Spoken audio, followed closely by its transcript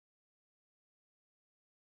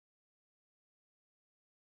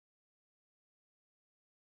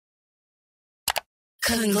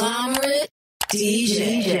Conglomerate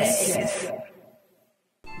DJ.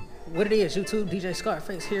 What it is, YouTube? DJ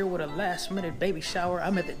Scarface here with a last-minute baby shower.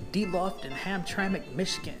 I'm at the D-Loft in Hamtramck,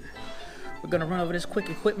 Michigan. We're gonna run over this quick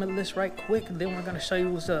equipment list right quick, and then we're gonna show you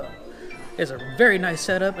what's up. It's a very nice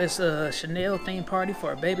setup. It's a Chanel themed party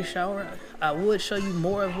for a baby shower. I would show you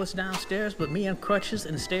more of what's downstairs, but me and crutches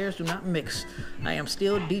and stairs do not mix. I am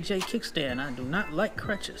still DJ Kickstand. I do not like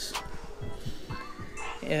crutches.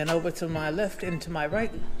 And over to my left and to my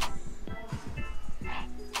right,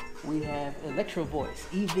 we have Electro Voice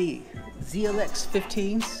EV ZLX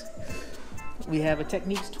 15s. We have a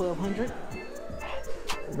Technic 1200,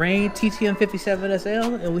 Rane TTM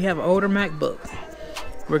 57SL, and we have an older MacBook.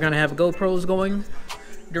 We're gonna have GoPros going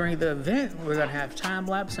during the event. We're gonna have time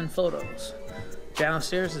lapse and photos.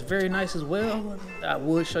 Downstairs is very nice as well. I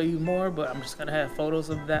would show you more, but I'm just gonna have photos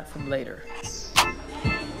of that from later.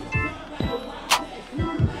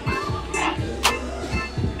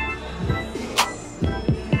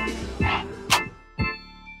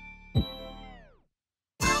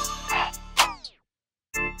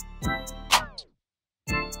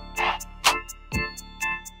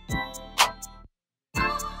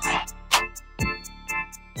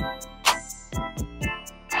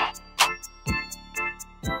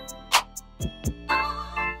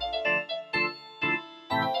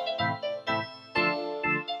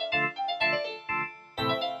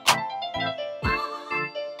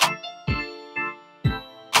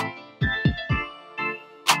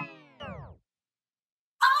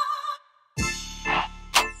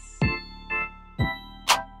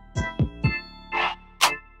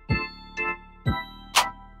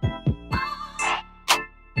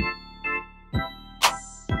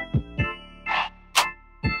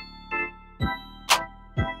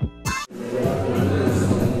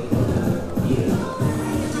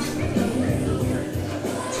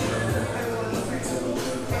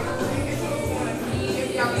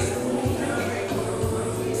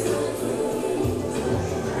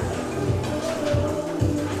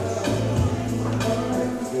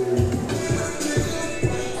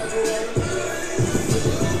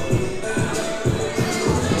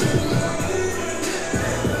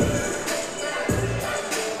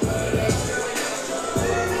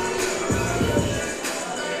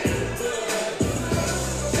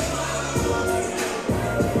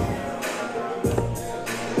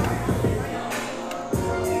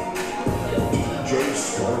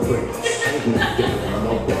 Scarface, I'm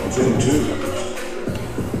on ones and twos.